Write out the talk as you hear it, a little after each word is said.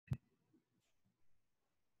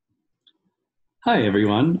Hi,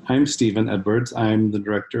 everyone. I'm Stephen Edwards. I'm the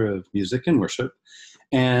Director of Music and Worship,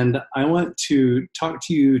 and I want to talk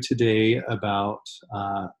to you today about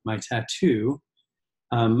my tattoo.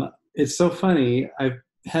 It's so funny. I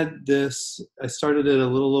started it a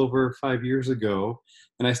little over 5 years ago,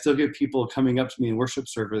 and I still get people coming up to me in worship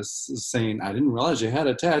service saying, I didn't realize you had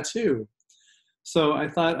a tattoo. So I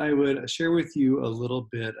thought I would share with you a little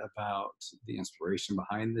bit about the inspiration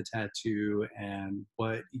behind the tattoo and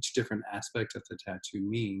what each different aspect of the tattoo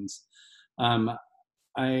means. Um,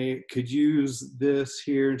 I could use this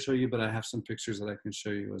here and show you, but I have some pictures that I can show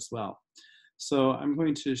you as well. So I'm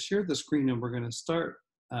going to share the screen and we're going to start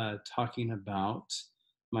talking about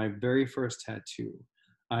my very first tattoo.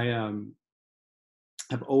 I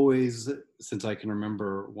have always, since I can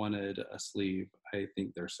remember, wanted a sleeve. I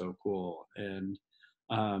think they're so cool. And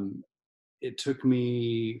um, it took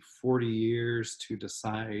me 40 years to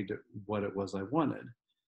decide what it was I wanted.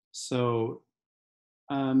 So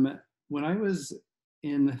when I was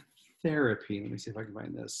in therapy, let me see if I can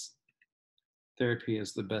find this. Therapy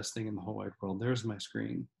is the best thing in the whole wide world. There's my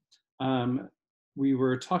screen. Um, we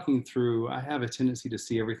were talking through, I have a tendency to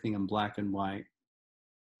see everything in black and white.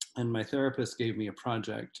 And my therapist gave me a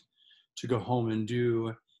project to go home and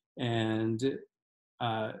do. And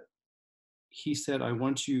uh, he said, I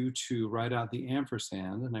want you to write out the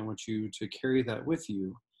ampersand and I want you to carry that with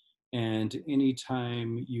you. And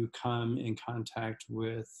anytime you come in contact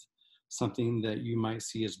with something that you might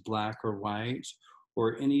see as black or white,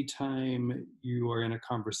 or anytime you are in a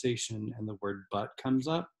conversation and the word but comes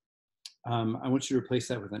up, I want you to replace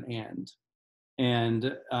that with an and.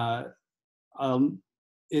 And um,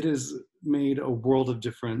 it has made a world of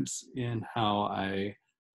difference in how I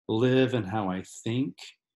live and how I think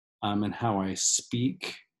and how I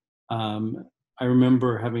speak. Um, I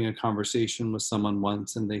remember having a conversation with someone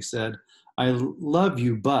once and they said, I love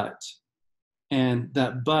you, but, and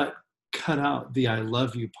that but cut out the I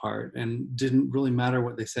love you part and didn't really matter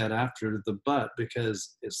what they said after the but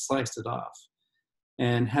because it sliced it off.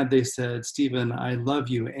 And had they said, Stephen, I love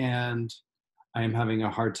you, and I am having a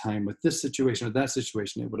hard time with this situation or that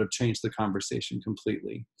situation, it would have changed the conversation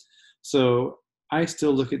completely. So I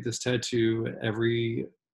still look at this tattoo every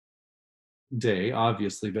day,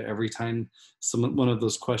 obviously, but every time one of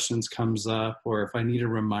those questions comes up, or if I need a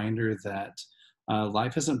reminder that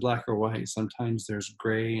life isn't black or white, sometimes there's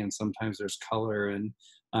gray and sometimes there's color. And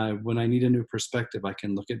when I need a new perspective, I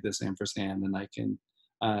can look at this ampersand and I can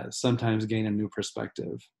sometimes gain a new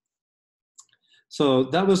perspective. So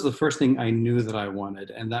that was the first thing I knew that I wanted.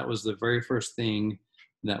 And that was the very first thing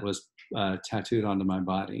that was tattooed onto my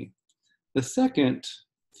body. The second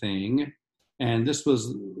thing, and this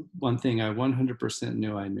was one thing I 100%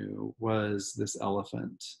 knew I knew, was this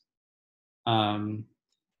elephant. Um,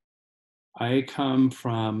 I come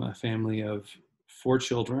from a family of 4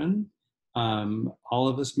 children, all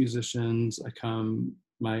of us musicians.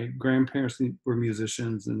 My grandparents were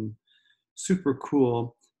musicians and super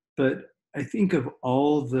cool. But I think of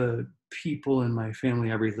all the people in my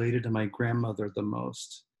family, I related to my grandmother the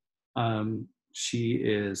most. She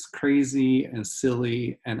is crazy and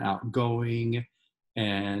silly and outgoing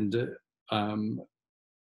and um,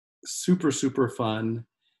 super, super fun.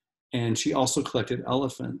 And she also collected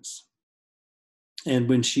elephants. And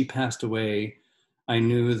when she passed away, I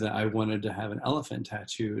knew that I wanted to have an elephant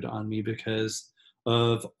tattooed on me because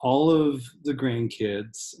of all of the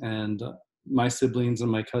grandkids and my siblings and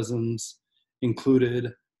my cousins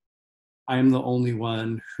included. I'm the only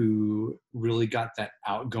one who really got that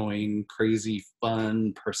outgoing, crazy,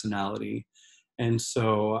 fun personality. And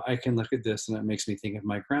so I can look at this and it makes me think of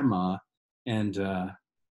my grandma. And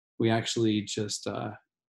we actually just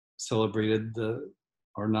celebrated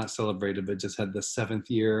or not celebrated, but just had the 7th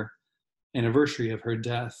year anniversary of her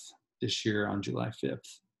death this year on July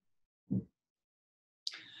 5th.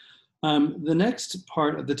 The next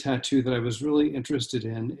part of the tattoo that I was really interested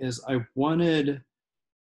in is I wanted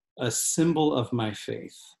a symbol of my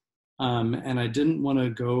faith. And I didn't want to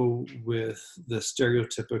go with the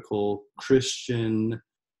stereotypical Christian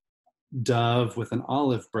dove with an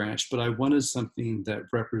olive branch, but I wanted something that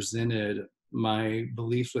represented my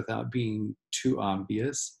beliefs without being too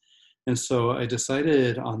obvious. And so I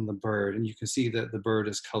decided on the bird, and you can see that the bird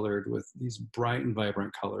is colored with these bright and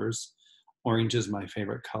vibrant colors. Orange is my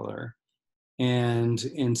favorite color. And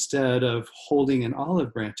instead of holding an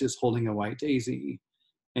olive branch, it's holding a white daisy.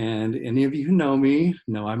 And any of you who know me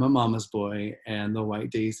know I'm a mama's boy, and the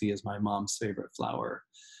white daisy is my mom's favorite flower.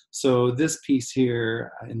 So this piece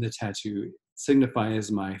here in the tattoo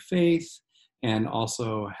signifies my faith and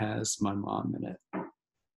also has my mom in it.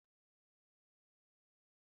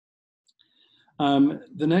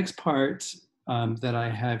 The next part that I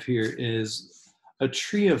have here is a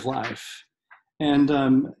tree of life.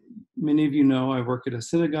 And many of you know I work at a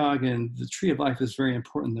synagogue, and the tree of life is very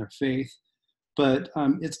important in their faith. But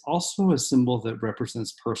it's also a symbol that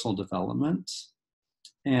represents personal development.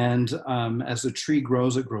 And as the tree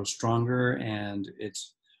grows, it grows stronger, and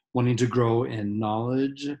it's wanting to grow in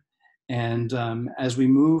knowledge. And as we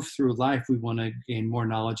move through life, we want to gain more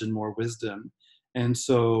knowledge and more wisdom. And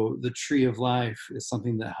so the tree of life is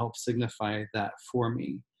something that helps signify that for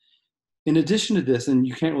me. In addition to this, and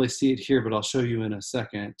you can't really see it here, but I'll show you in a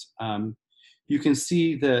second, you can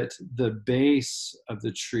see that the base of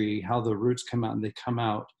the tree, how the roots come out, and they come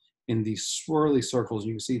out in these swirly circles.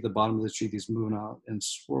 You can see the bottom of the tree, these moving out in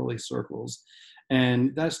swirly circles.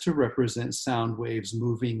 And that's to represent sound waves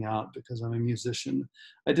moving out, because I'm a musician.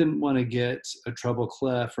 I didn't want to get a treble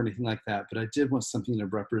clef or anything like that, but I did want something to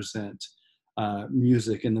represent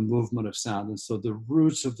music and the movement of sound. And so the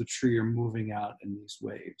roots of the tree are moving out in these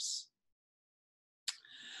waves.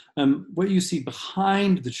 What you see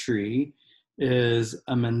behind the tree is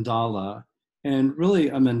a mandala. And really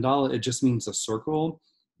a mandala, it just means a circle,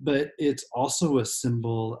 but it's also a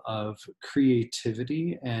symbol of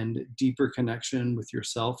creativity and deeper connection with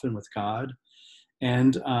yourself and with God.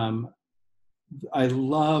 And I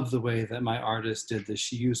love the way that my artist did this.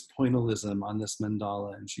 She used pointillism on this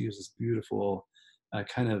mandala, and she used this beautiful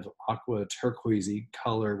kind of aqua turquoisey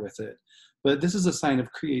color with it. But this is a sign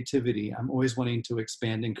of creativity. I'm always wanting to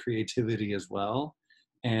expand in creativity as well.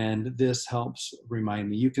 And this helps remind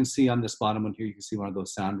me. You can see on this bottom one here, you can see one of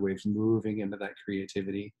those sound waves moving into that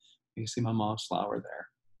creativity. You can see my mom's flower there.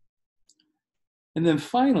 And then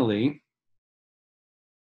finally,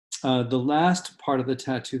 the last part of the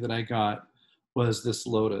tattoo that I got was this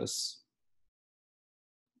lotus.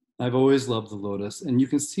 I've always loved the lotus, and you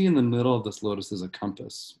can see in the middle of this lotus is a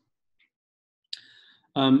compass.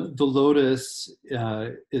 The lotus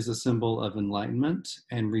is a symbol of enlightenment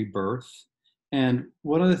and rebirth. And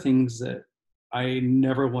one of the things that I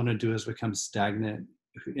never want to do is become stagnant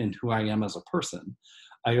in who I am as a person.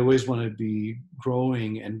 I always want to be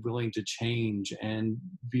growing and willing to change and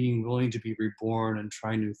being willing to be reborn and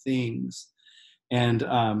try new things. And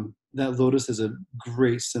that lotus is a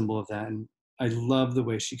great symbol of that. And I love the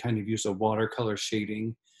way she kind of used a watercolor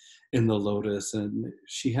shading in the lotus, and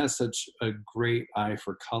she has such a great eye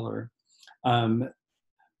for color.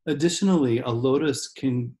 Additionally, a lotus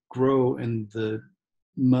can grow in the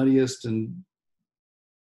muddiest and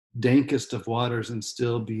dankest of waters and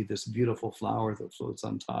still be this beautiful flower that floats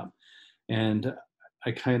on top. And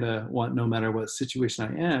I kind of want, no matter what situation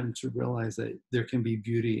I am, to realize that there can be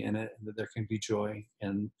beauty in it and that there can be joy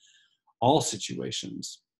in all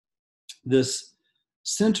situations. This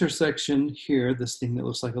center section here, this thing that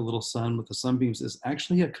looks like a little sun with the sunbeams, is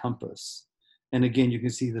actually a compass. And again, you can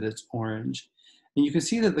see that it's orange. And you can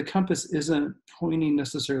see that the compass isn't pointing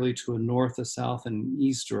necessarily to a north, a south, an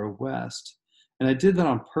east, or a west. And I did that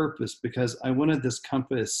on purpose because I wanted this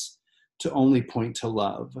compass to only point to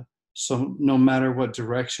love. So no matter what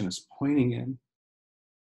direction it's pointing in,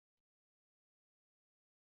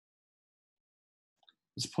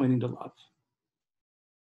 it's pointing to love.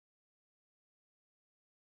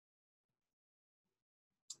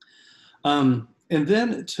 And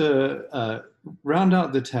then to round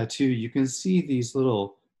out the tattoo, you can see these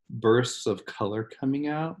little bursts of color coming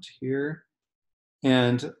out here.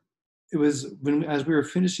 And it was as we were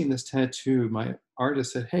finishing this tattoo, my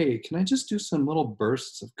artist said, "Hey, can I just do some little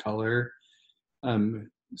bursts of color?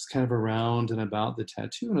 It's kind of around and about the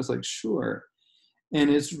tattoo." And I was like, "Sure." And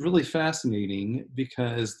it's really fascinating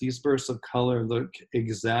because these bursts of color look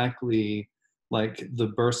exactly like the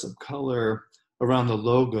bursts of color around the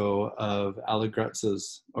logo of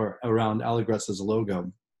Allegretta's, or around Allegretta's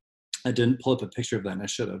logo. I didn't pull up a picture of that, and I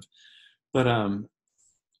should have. But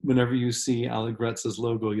whenever you see Allegretta's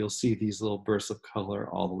logo, you'll see these little bursts of color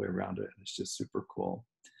all the way around it. And it's just super cool.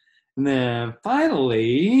 And then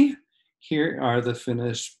finally, here are the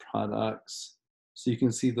finished products. So you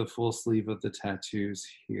can see the full sleeve of the tattoos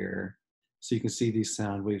here. So you can see these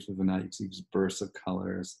sound waves moving out. You can see these bursts of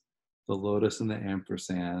colors, the lotus and the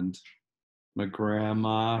ampersand, my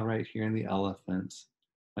grandma right here in the elephant,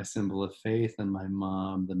 my symbol of faith, and my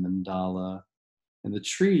mom, the mandala. And the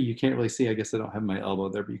tree, you can't really see, I guess I don't have my elbow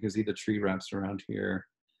there, but you can see the tree wraps around here.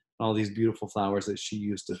 All these beautiful flowers that she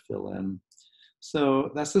used to fill in.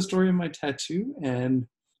 So that's the story of my tattoo. And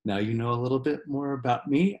now you know a little bit more about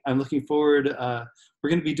me. I'm looking forward. We're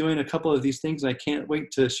going to be doing a couple of these things. And I can't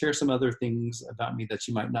wait to share some other things about me that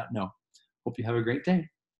you might not know. Hope you have a great day.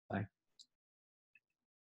 Bye.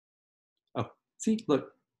 Oh, see,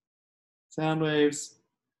 look, sound waves,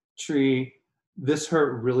 tree, this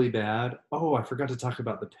hurt really bad. Oh, I forgot to talk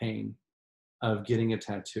about the pain of getting a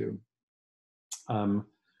tattoo. Um,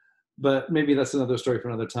 but maybe that's another story for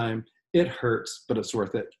another time. It hurts, but it's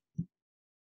worth it.